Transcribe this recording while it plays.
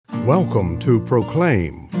Welcome to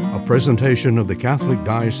Proclaim, a presentation of the Catholic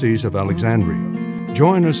Diocese of Alexandria.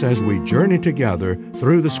 Join us as we journey together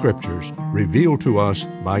through the Scriptures revealed to us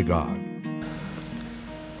by God.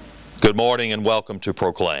 Good morning and welcome to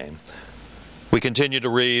Proclaim. We continue to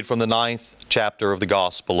read from the 9th chapter of the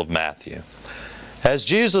Gospel of Matthew. As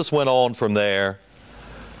Jesus went on from there,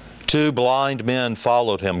 two blind men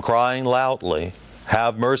followed him, crying loudly,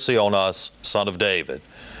 "Have mercy on us, Son of David."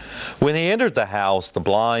 When he entered the house, the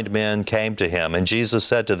blind men came to him, and Jesus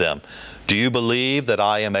said to them, "Do you believe that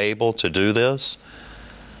I am able to do this?"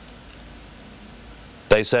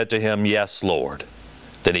 They said to him, "Yes, Lord."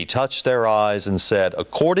 Then he touched their eyes and said,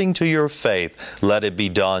 "According to your faith, let it be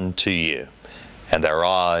done to you." And their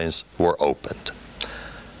eyes were opened.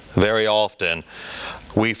 Very often,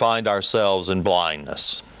 we find ourselves in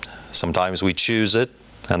blindness. Sometimes we choose it,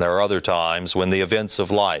 and there are other times when the events of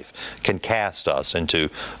life can cast us into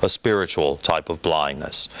a spiritual type of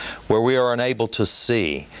blindness, where we are unable to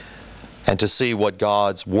see and to see what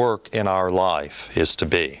God's work in our life is to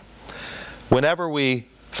be. Whenever we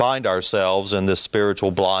find ourselves in this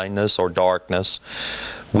spiritual blindness or darkness,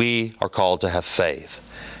 we are called to have faith.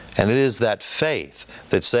 And it is that faith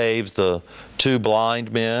that saves the two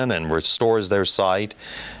blind men and restores their sight.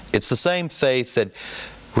 It's the same faith that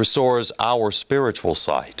restores our spiritual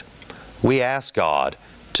sight. We ask God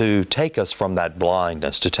to take us from that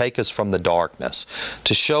blindness, to take us from the darkness,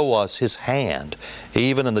 to show us His hand,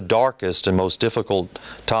 even in the darkest and most difficult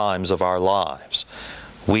times of our lives.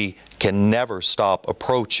 We can never stop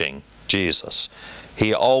approaching Jesus.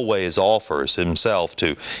 He always offers Himself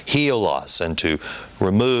to heal us and to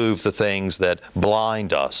remove the things that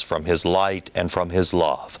blind us from His light and from His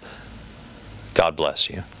love. God bless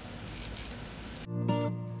you.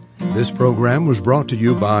 This program was brought to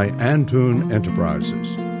you by Antoon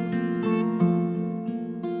Enterprises.